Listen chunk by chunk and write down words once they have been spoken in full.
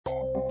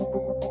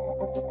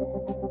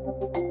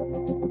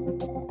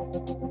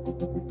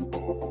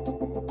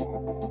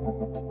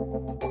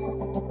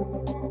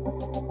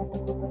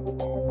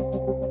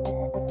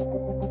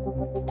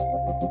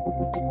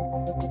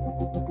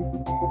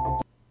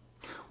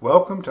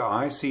Welcome to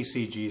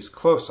ICCG's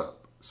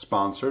Close-Up,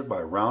 sponsored by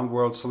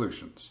RoundWorld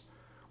Solutions,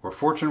 where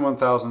Fortune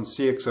 1000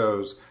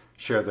 CXOs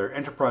share their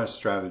enterprise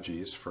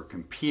strategies for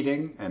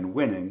competing and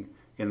winning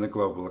in the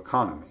global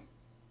economy.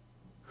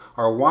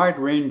 Our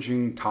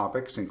wide-ranging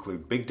topics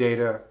include big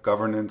data,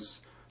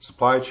 governance,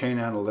 supply chain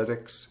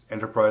analytics,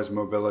 enterprise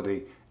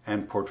mobility,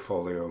 and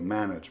portfolio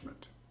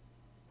management.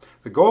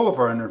 The goal of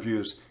our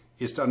interviews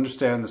is to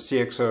understand the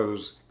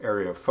CXO's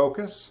area of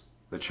focus,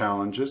 the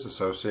challenges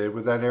associated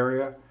with that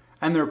area,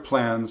 and their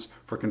plans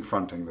for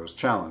confronting those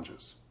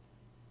challenges.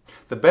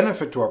 The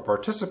benefit to our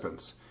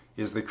participants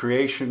is the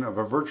creation of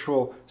a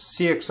virtual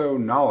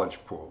CXO knowledge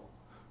pool,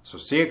 so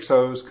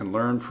CXOs can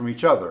learn from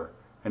each other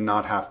and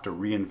not have to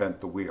reinvent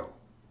the wheel.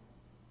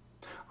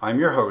 I'm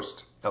your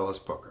host, Ellis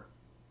Booker.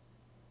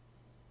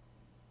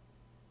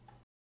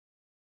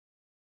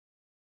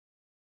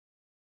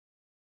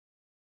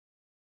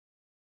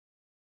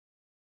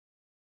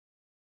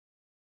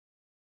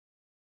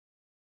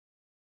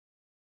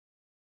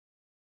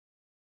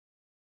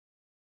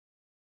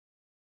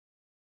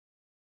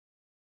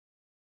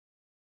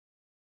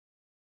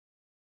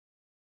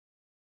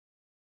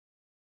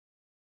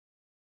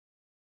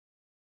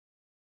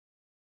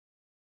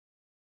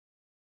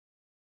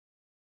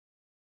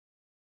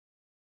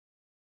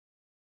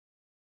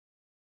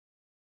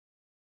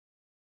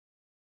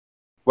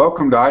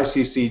 Welcome to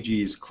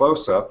ICCG's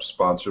Close-Up,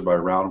 sponsored by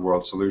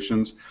RoundWorld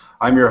Solutions.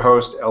 I'm your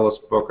host, Ellis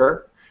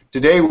Booker.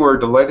 Today we're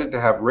delighted to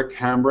have Rick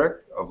Hambrick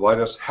of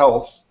Leidos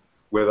Health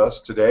with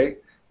us today.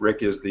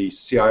 Rick is the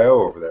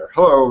CIO over there.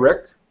 Hello,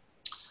 Rick.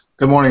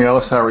 Good morning,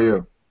 Ellis. How are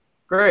you?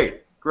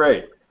 Great,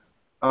 great.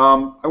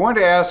 I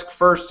wanted to ask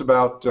first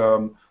about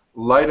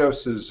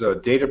Leidos's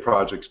data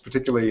projects,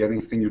 particularly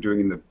anything you're doing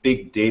in the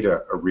big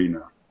data arena.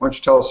 Why don't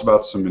you tell us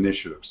about some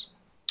initiatives?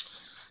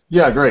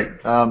 Yeah, great.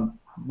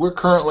 We're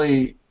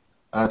currently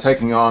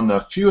taking on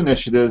a few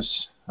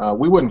initiatives.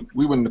 We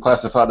wouldn't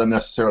classify them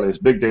necessarily as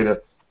big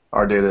data.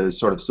 Our data is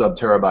sort of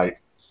sub-terabyte,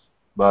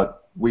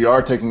 but we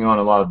are taking on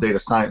a lot of data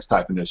science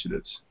type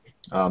initiatives.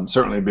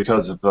 Certainly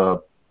because of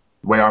the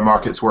way our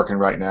market's working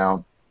right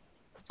now,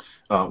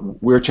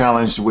 we're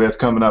challenged with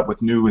coming up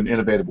with new and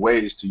innovative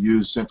ways to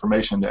use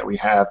information that we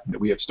have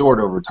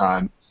stored over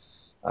time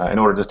in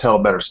order to tell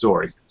a better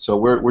story. So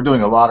we're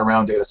doing a lot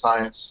around data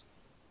science,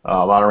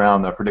 a lot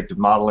around predictive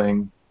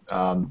modeling.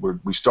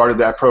 We started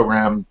that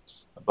program,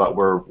 but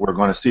we're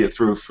going to see it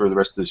through for the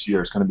rest of this year.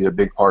 It's going to be a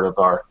big part of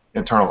our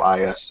internal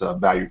IS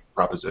value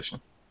proposition.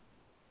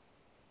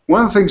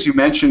 One of the things you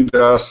mentioned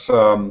to us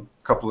a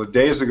couple of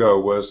days ago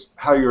was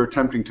how you're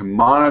attempting to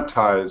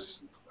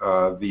monetize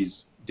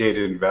these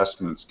data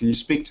investments. Can you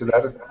speak to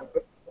that a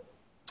bit?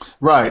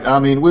 Right. I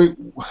mean,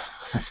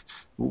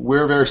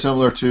 we're very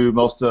similar to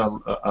most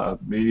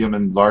medium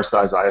and large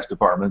size IS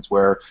departments,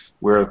 where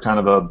we're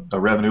kind of a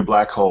revenue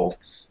black hole.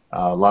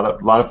 A lot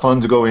of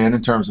funds go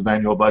in terms of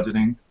annual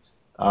budgeting,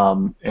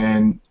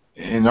 and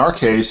in our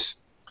case,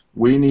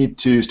 we need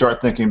to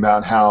start thinking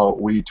about how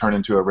we turn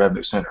into a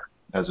revenue center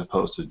as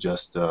opposed to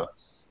just a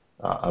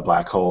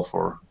black hole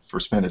for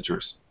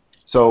expenditures.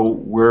 So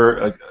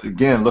we're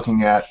again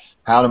looking at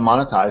how to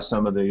monetize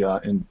some of the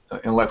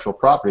intellectual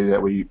property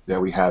that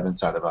we have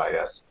inside of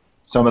IS.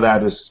 Some of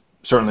that is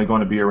certainly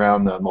going to be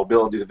around the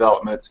mobility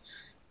development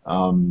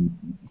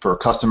for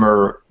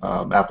customer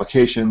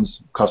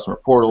applications, customer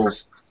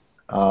portals.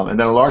 And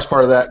then a large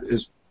part of that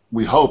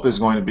we hope is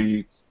going to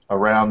be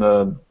around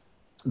the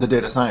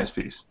data science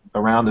piece,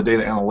 around the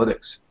data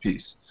analytics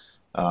piece.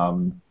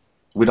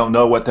 We don't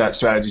know what that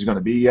strategy is going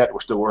to be yet. We're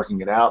still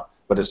working it out,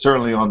 but it's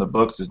certainly on the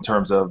books in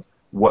terms of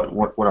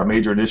what our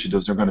major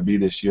initiatives are going to be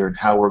this year and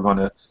how we're going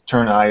to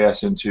turn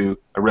IS into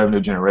a revenue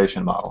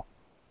generation model.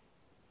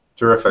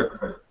 Terrific.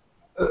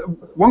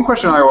 One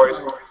question I always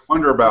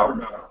wonder about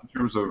in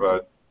terms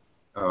of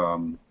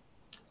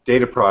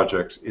data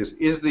projects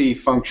is the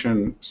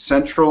function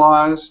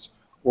centralized,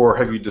 or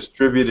have you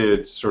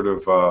distributed sort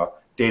of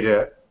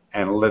data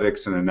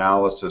analytics and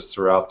analysis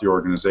throughout the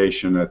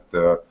organization at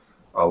the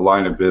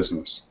line of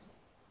business?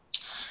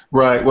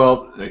 Right.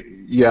 Well,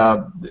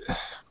 yeah.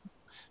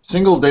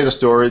 Single data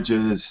storage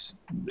is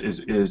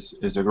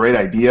a great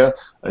idea.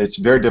 It's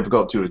very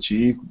difficult to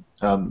achieve.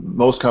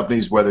 Most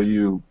companies, whether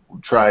you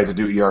try to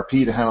do ERP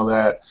to handle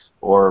that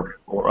or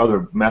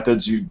other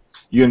methods, you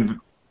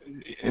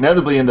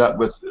inevitably end up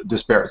with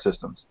disparate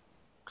systems,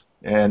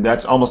 and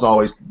that's almost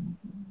always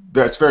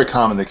very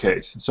common the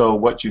case. So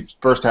what you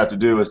first have to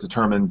do is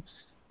determine,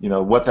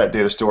 what that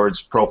data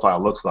storage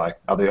profile looks like.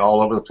 Are they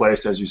all over the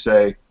place, as you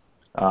say?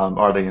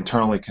 Are they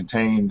internally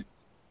contained?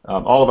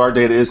 All of our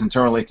data is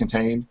internally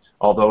contained,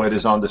 although it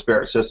is on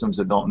disparate systems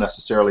that don't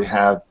necessarily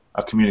have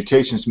a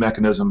communications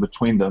mechanism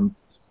between them.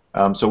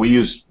 So we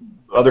use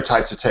other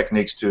types of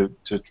techniques to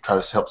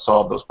try to help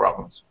solve those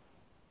problems.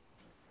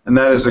 And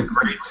that is a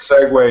great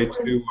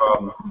segue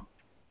to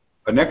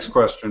a next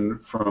question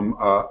from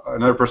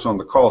another person on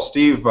the call.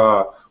 Steve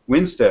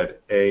Winstead,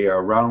 a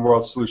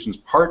RoundWorld Solutions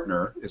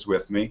partner, is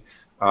with me,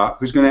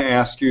 who's going to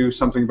ask you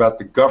something about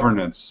the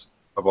governance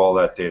of all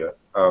that data.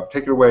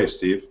 Take it away,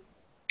 Steve.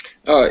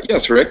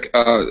 Yes, Rick.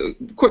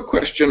 Quick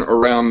question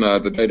around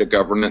the data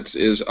governance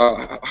is,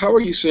 how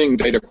are you seeing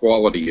data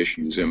quality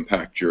issues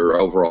impact your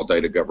overall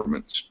data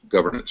governance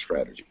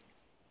strategy?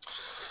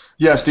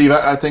 Yeah, Steve,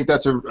 I think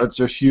that's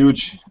a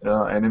huge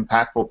and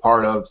impactful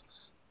part of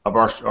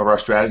our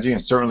strategy,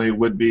 and certainly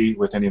would be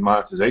with any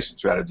monetization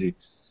strategy.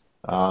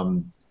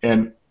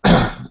 And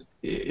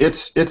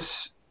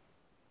it's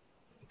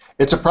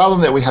a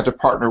problem that we have to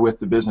partner with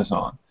the business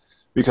on,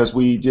 because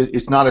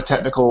it's not a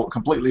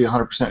completely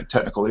 100%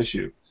 technical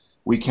issue.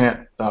 We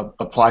can't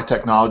apply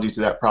technology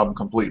to that problem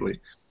completely.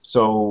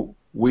 So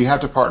we have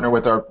to partner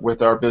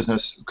with our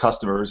business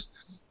customers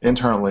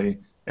internally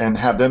and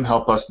have them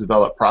help us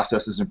develop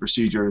processes and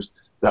procedures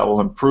that will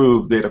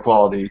improve data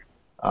quality.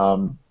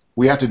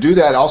 We have to do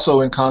that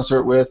also in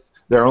concert with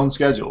their own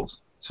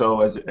schedules.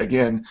 So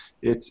again,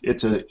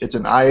 it's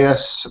an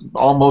IS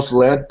almost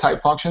led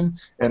type function,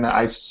 and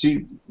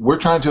we're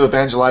trying to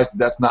evangelize that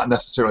that's not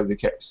necessarily the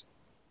case.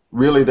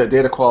 Really, that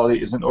data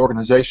quality is an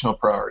organizational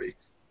priority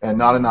and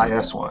not an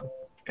IS one,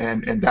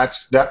 and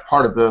that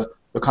part of the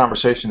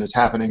conversation is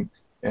happening,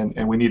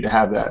 and we need to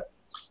have that.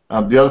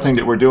 The other thing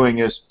that we're doing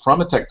is,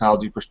 from a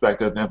technology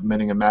perspective,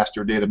 implementing a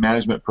master data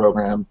management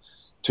program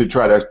to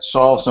try to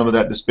solve some of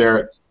that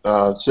disparate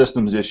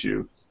systems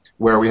issue,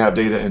 where we have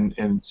data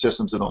in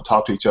systems that don't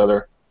talk to each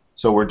other.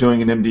 So we're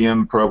doing an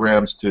MDM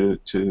programs to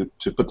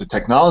put the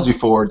technology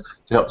forward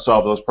to help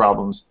solve those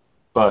problems.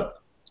 But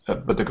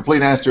the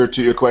complete answer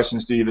to your question,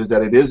 Steve, is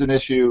that it is an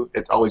issue.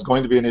 It's always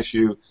going to be an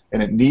issue,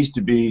 and it needs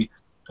to be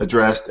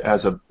addressed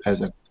as an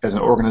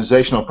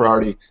organizational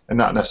priority and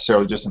not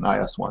necessarily just an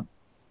IS one.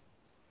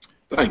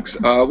 Thanks.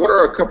 What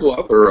are a couple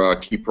other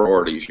key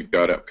priorities you've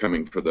got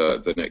upcoming for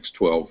the next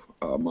 12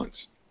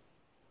 months?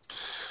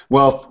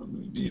 Well,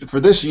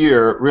 for this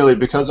year, really,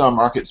 because our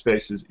market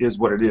space is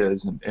what it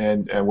is,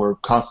 and we're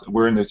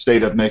in the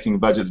state of making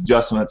budget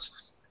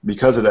adjustments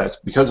because of that,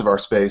 because of our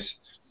space.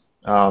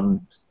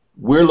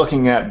 We're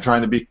looking at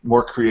trying to be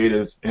more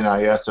creative in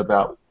IS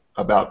about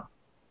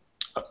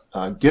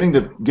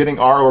getting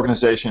our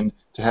organization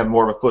to have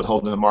more of a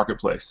foothold in the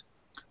marketplace.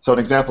 So an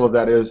example of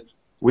that is,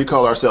 we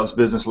call ourselves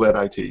business-led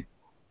IT,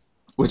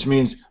 which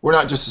means we're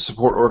not just a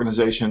support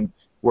organization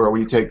where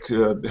we take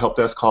help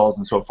desk calls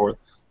and so forth.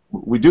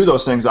 We do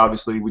those things,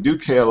 obviously. We do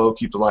KLO,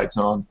 keep the lights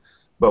on,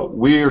 but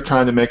we're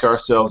trying to make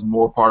ourselves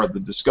more part of the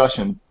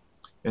discussion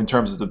in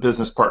terms of the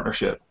business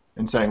partnership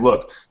and saying,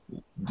 look,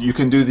 you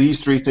can do these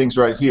three things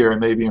right here and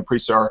maybe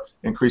increase our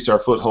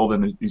foothold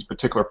in these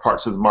particular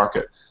parts of the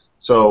market.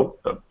 So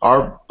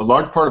a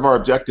large part of our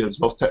objectives,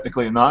 both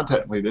technically and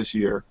non-technically this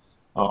year,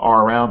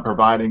 are around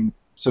providing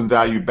some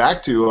value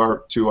back to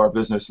our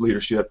business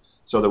leadership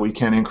so that we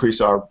can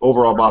increase our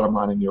overall bottom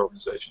line in the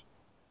organization.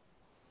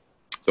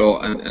 So,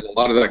 and a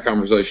lot of that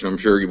conversation, I'm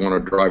sure you want to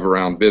drive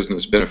around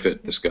business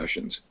benefit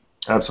discussions.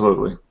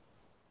 Absolutely.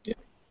 Yeah.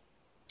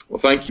 Well,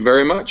 thank you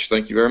very much.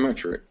 Thank you very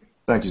much, Rick.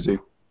 Thank you, Steve.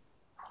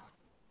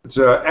 It's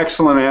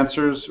excellent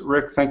answers,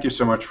 Rick. Thank you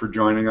so much for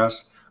joining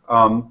us.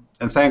 And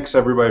thanks,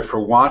 everybody, for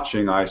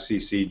watching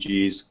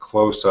ICCG's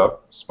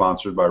Close-Up,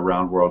 sponsored by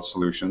RoundWorld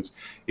Solutions.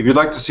 If you'd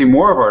like to see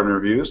more of our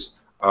interviews,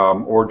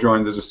 or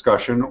join the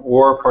discussion,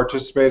 or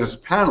participate as a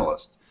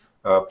panelist,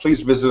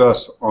 please visit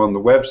us on the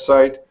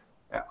website,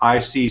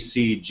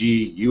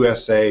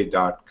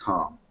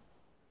 iccgusa.com.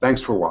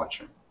 Thanks for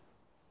watching.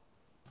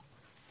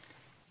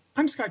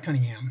 I'm Scott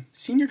Cunningham,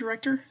 Senior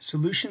Director,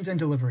 Solutions and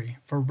Delivery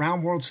for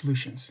RoundWorld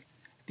Solutions,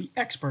 the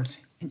experts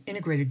in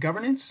integrated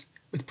governance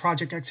with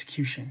project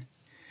execution.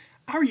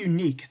 Our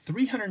unique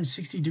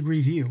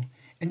 360-degree view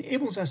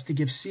enables us to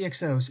give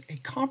CXOs a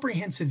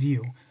comprehensive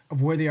view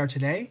of where they are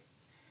today,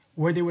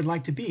 where they would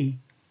like to be,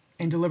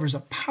 and delivers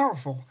a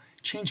powerful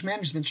change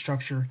management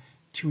structure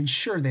to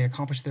ensure they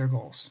accomplish their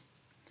goals.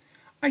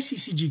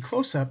 ICCG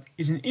Close-Up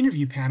is an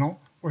interview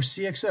panel where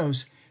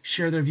CXOs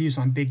share their views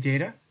on big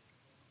data,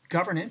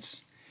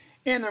 governance,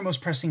 and their most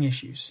pressing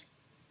issues.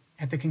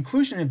 At the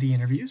conclusion of the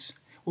interviews,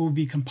 we will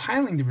be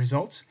compiling the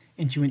results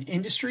into an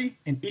industry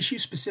and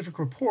issue-specific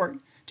report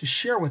to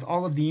share with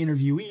all of the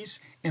interviewees,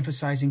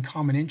 emphasizing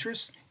common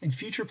interests and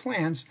future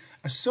plans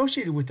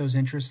associated with those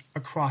interests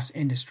across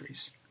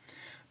industries.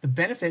 The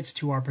benefits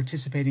to our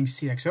participating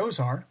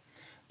CXOs are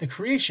the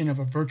creation of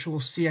a virtual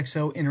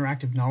CXO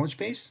interactive knowledge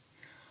base,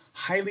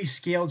 highly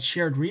scaled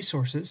shared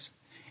resources,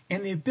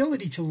 and the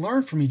ability to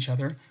learn from each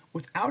other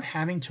without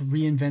having to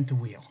reinvent the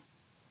wheel.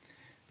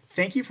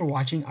 Thank you for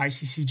watching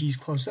ICCG's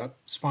Close-Up,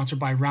 sponsored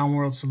by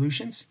RoundWorld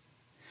Solutions.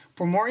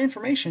 For more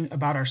information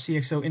about our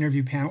CXO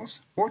interview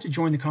panels or to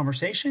join the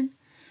conversation,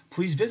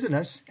 please visit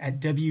us at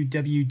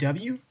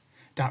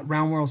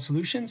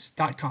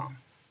www.roundworldsolutions.com.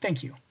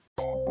 Thank you.